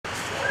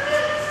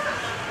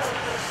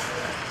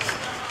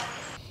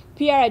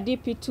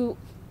PRDP2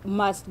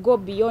 must go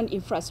beyond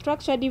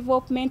infrastructure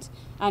development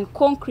and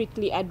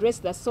concretely address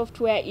the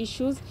software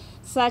issues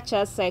such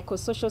as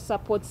psychosocial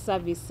support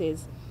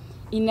services.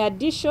 In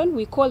addition,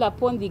 we call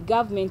upon the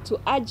government to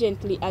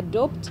urgently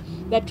adopt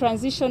the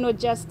transitional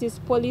justice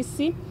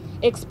policy,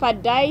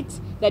 expedite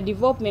the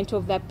development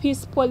of the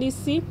peace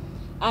policy,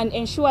 and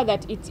ensure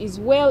that it is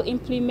well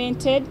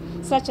implemented,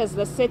 such as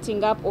the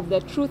setting up of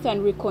the Truth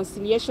and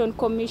Reconciliation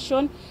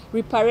Commission,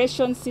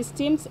 reparation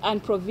systems,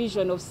 and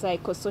provision of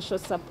psychosocial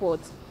support.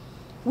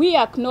 We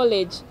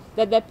acknowledge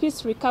that the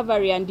Peace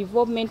Recovery and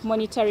Development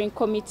Monitoring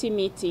Committee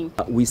meeting.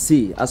 We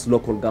see as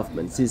local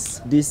governments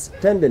is this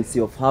tendency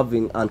of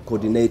having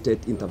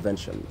uncoordinated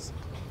interventions.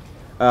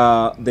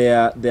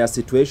 There are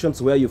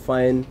situations where you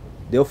find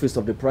the Office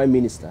of the Prime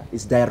Minister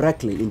is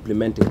directly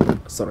implementing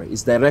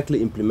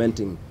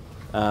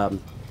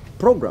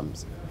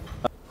programs.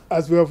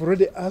 As we have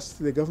already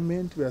asked the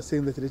government, we are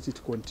saying that let it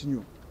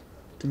continue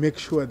to make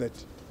sure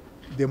that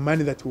the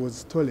money that was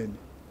stolen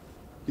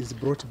is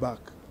brought back.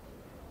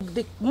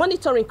 The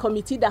monitoring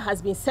committee that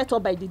has been set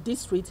up by the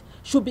district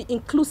should be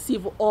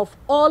inclusive of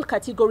all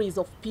categories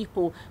of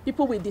people,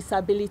 people with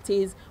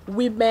disabilities,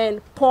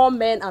 women, poor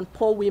men and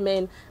poor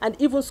women, and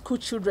even school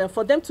children,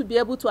 for them to be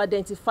able to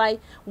identify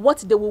what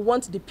they will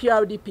want the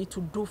PRDP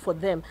to do for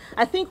them.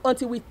 I think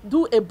until we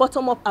do a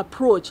bottom-up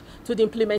approach to the implementation